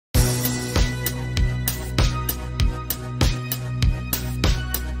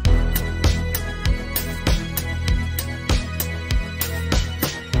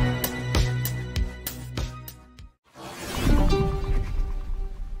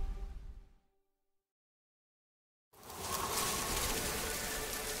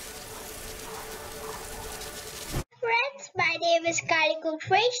is Karnik.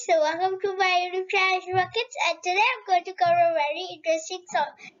 So welcome to my YouTube channel, kids, and today I'm going to cover a very interesting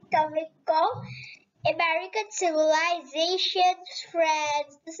topic called American civilizations,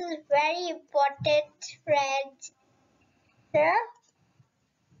 friends. This is very important, friends. So,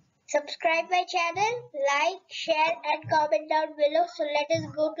 subscribe my channel, like, share, and comment down below. So let us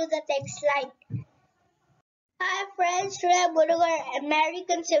go to the next slide. Hi friends, today I'm going to cover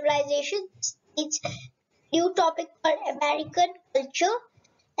American civilizations. It's new topic called American culture,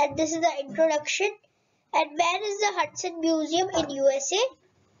 and this is the introduction. And where is the Hudson Museum in USA?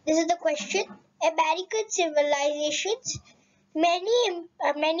 This is the question. American civilizations.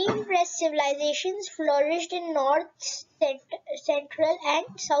 Many impressive civilizations flourished in North, Central, and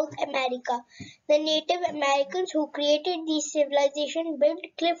South America. The Native Americans who created these civilizations built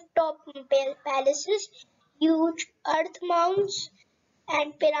cliff-top palaces, huge earth mounds,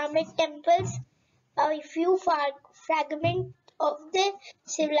 and pyramid temples. A few fragments of the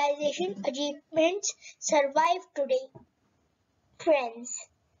civilization achievements survive today, friends.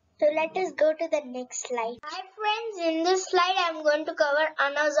 So let us go to the next slide. Hi friends, in this slide I am going to cover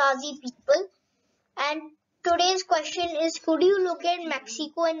Anasazi people, and today's question is, could you locate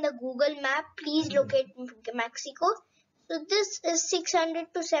Mexico in the Google map? Please locate Mexico. So this is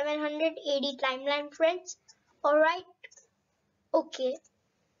 600 to 780 timeline, friends. Alright, okay.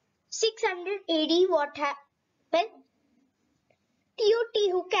 680, what happened?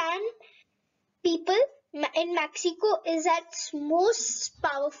 Tiahuanaco people in Mexico is at most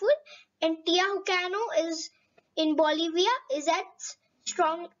powerful, and Tiahuanaco is in Bolivia is at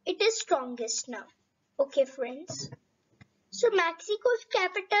strongest now. Okay, friends. So Mexico's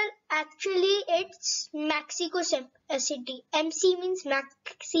capital, actually it's Mexico City. MC means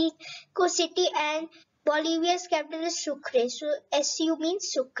Mexico City, and Bolivia's capital is Sucre. So SU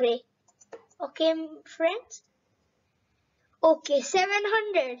means Sucre. Okay, friends. Okay,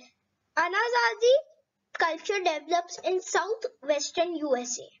 700. Anasazi culture develops in southwestern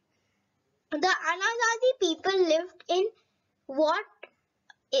USA. The Anasazi people lived in what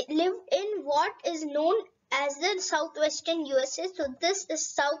is known as the southwestern USA. So this is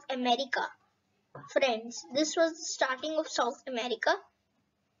South America, friends. This was the starting of South America,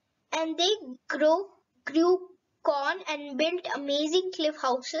 and they grew corn and built amazing cliff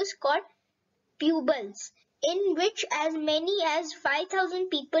houses called pueblos, in which as many as 5,000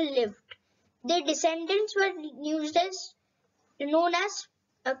 people lived. Their descendants were known as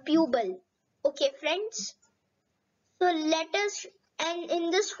a pueblo. Okay, friends. So let us, and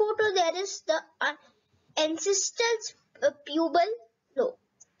in this photo there is the ancestors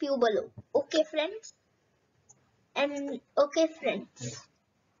pueblo. Okay, friends. And okay, friends.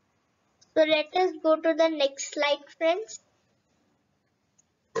 So let us go to the next slide, friends.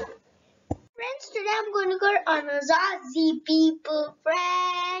 Friends, today I'm going to cover Anasazi people,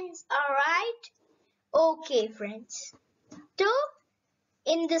 friends. Alright? Okay, friends. So,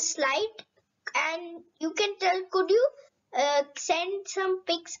 in this slide, and you can tell, could you send some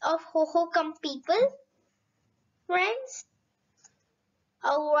pics of Hohokam people? Friends?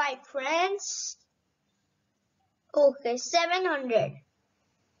 Alright, friends. Okay, 700.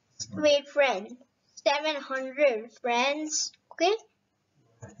 Wait, friends. 700, friends. Okay?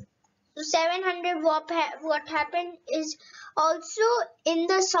 So 700, what happened is, also in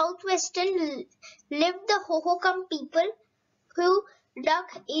the southwestern lived the Hohokam people who dug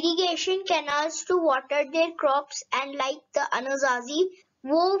irrigation canals to water their crops, and like the Anasazi,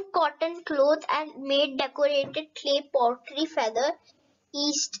 wove cotton cloth and made decorated clay pottery feather.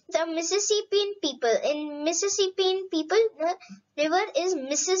 East, the Mississippian people. In Mississippian people, the river is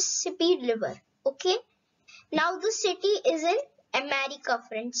Mississippi River. Okay. Now the city is in America,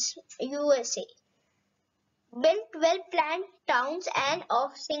 friends, USA. Built well-planned towns and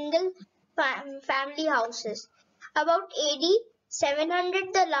of single family houses. About AD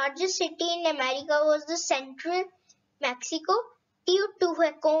 700, the largest city in America was the central Mexico.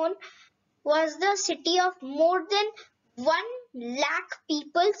 Tiahuanaco was the city of more than 1 lakh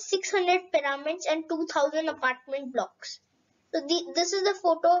people, 600 pyramids, and 2,000 apartment blocks. So this is the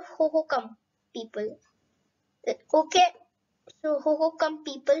photo of Hohokam people. Okay. So Hohokam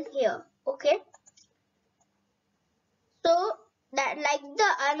people here, okay. So that like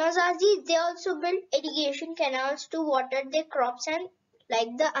the Anasazi, they also built irrigation canals to water their crops, and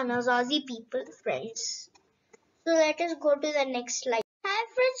like the Anasazi people, friends. So let us go to the next slide. Hi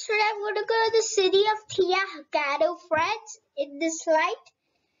friends, today I'm going to go to the city of Tiahuanaco, friends, in this slide.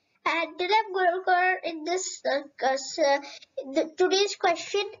 And today I'm going to cover in this today's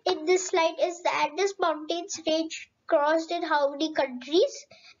question in this slide is, the Andes Mountains range crossed in how many countries?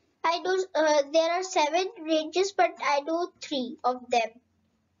 I know there are 7 ranges, but I know 3 of them.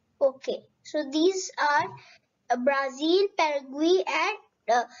 Okay, so these are Brazil, Paraguay, and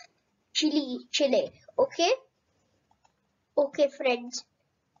Chile. Okay, okay, friends.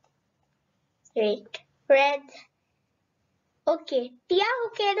 Great, friends. Okay,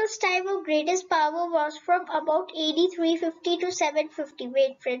 Tiahuanaco's time of greatest power was from about AD 350 to 750.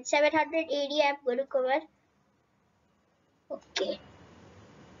 Wait, friends, 780 I'm going to cover. Okay.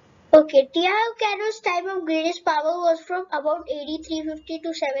 Okay, Tiahuanaco's time of greatest power was from about AD 350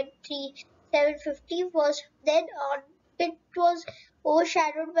 to 750. Was then on. It was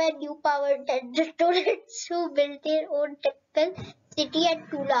overshadowed by new power Toltecs who built their own temple city at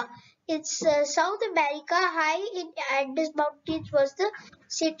Tula. It's South America. High in Andes Mountains was the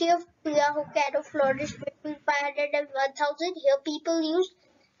city of Tiahuanaco, flourished between 500 and 1000. Here people used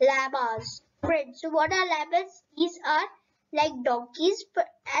llamas. Friends, so what are llamas? These are like donkeys,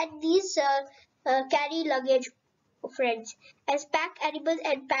 and these carry luggage, friends, as pack animals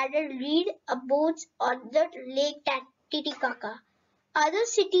and paddle reed boats on the Lake Titicaca. Other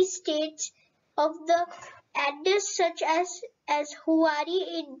city-states of the Andes, such as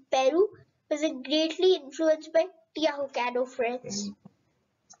Huari in Peru, was greatly influenced by Tiahuanaco, friends.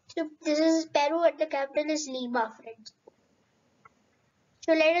 So this is Peru, and the capital is Lima, friends.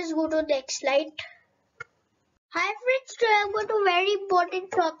 So let us go to the next slide. Hi friends, today I'm going to a very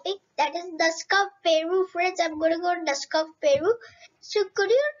important topic, that is Nazca of Peru. Friends, I'm going to go to Nazca of Peru. So could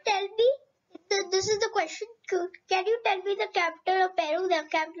you tell me, this is the question, can you tell me the capital of Peru? The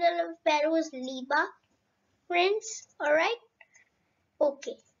capital of Peru is Lima. Friends, alright?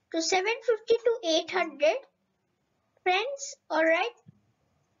 Okay, to 750 to 800. Friends, alright?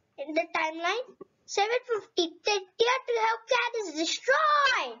 In the timeline, 750, Tiahuanaco is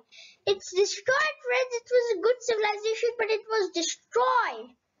destroyed. It's destroyed, friends. It was a good civilization, but it was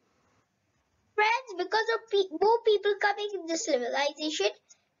destroyed. Friends, because of more people coming in this civilization,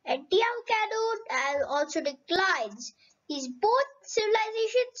 and Tiahuanaco also declines. These both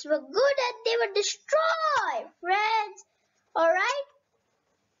civilizations were good and they were destroyed, friends. Alright?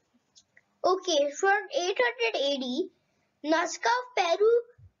 Okay, from 800 AD, Nazca of Peru.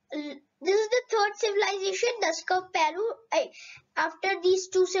 This is the third civilization, Nazca of Peru. After these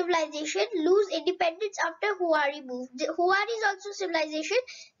two civilizations lose independence after Huari moved. Huari is also civilization.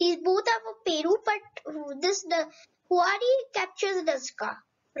 These both are from Peru, but the Huari captures Nazca,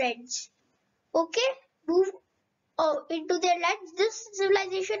 friends. Okay, move into their lands. This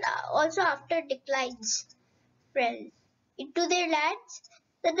civilization also after declines, friends. Into their lands.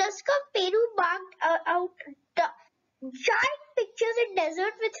 The Nazca of Peru marked out giant pictures in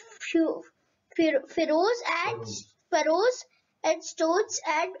desert with pharaohs and stones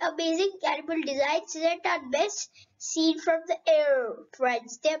and amazing animal designs that are best seen from the air,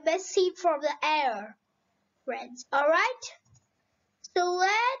 friends. They're best seen from the air, friends. Alright? So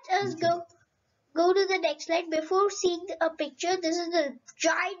let us go to the next slide. Before seeing a picture, this is the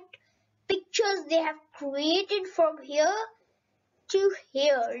giant pictures they have created from here to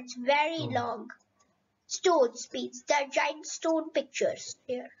here. It's very long. Stones means the giant stone pictures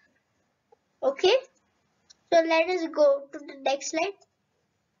here. Okay, so let us go to the next slide.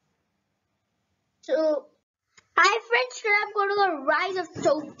 So, hi friends, today I'm going to go rise of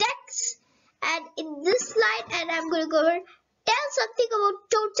Toltecs, and in this slide, and I'm going to go tell something about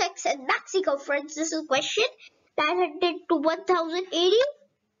Toltecs and Mexico, friends. This is a question 900 to 1080,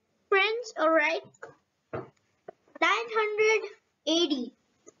 friends. All right, 980,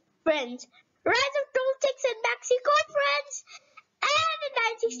 friends. Rise of Toltecs in Mexico, friends. And in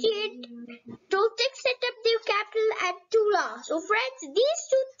 968, Toltecs set up their capital at Tula. So, friends, these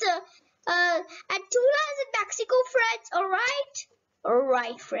two, at Tula is in Mexico, friends. Alright?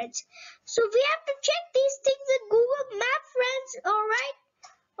 Alright, friends. So, we have to check these things in Google Map, friends. Alright?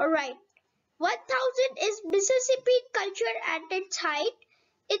 Alright. 1000 is Mississippi culture at its height.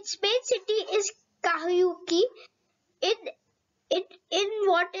 Its main city is Kahuyuki. In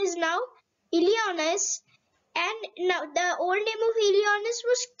what is now Illinois, and now the old name of Illinois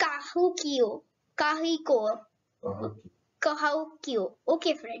was Kahukio.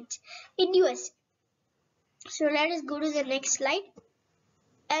 Okay, friends, in US. So let us go to the next slide.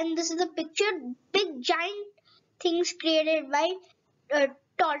 And this is the picture, big giant things created by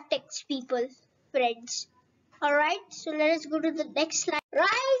Toltecs people, friends. Alright, so let us go to the next slide.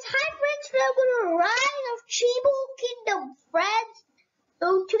 Hi friends, we are going to rise of Chimu Kingdom, friends. So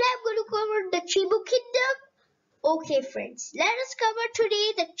today I'm going to cover the Chimu Kingdom. Okay friends, let us cover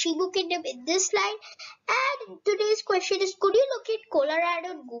today the Chimu Kingdom in this slide. And today's question is, could you locate Colorado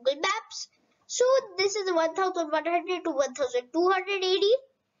on Google Maps? So this is 1100 to 1280.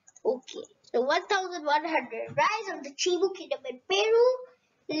 Okay, so 1100, rise of the Chimu kingdom in Peru,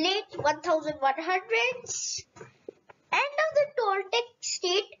 late 1100s, end of the Toltec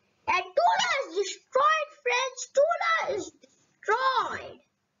state, and Tula is destroyed, friends. Tula is destroyed.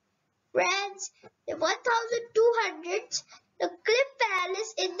 Friends, the 1200s, the Cliff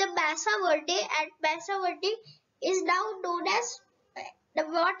Palace in the Mesa Verde, and Mesa Verde is now known as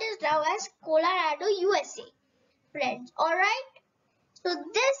what is now as Colorado, USA. Friends, alright? So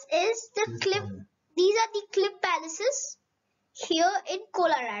this is the cliff. These are the cliff palaces here in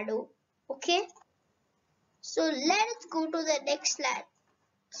Colorado. Okay. So let's go to the next slide.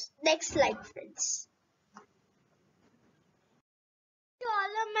 Next slide, friends. To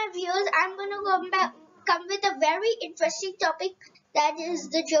all of my viewers, I'm gonna come with a very interesting topic, that is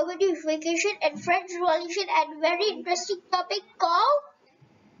the German unification and French Revolution, and very interesting topic called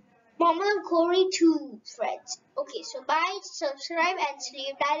Momogori 2, friends. Okay, so bye, subscribe, and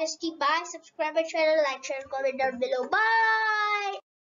Slave Dynasty. Bye, subscribe my channel, like, share, comment down below. Bye.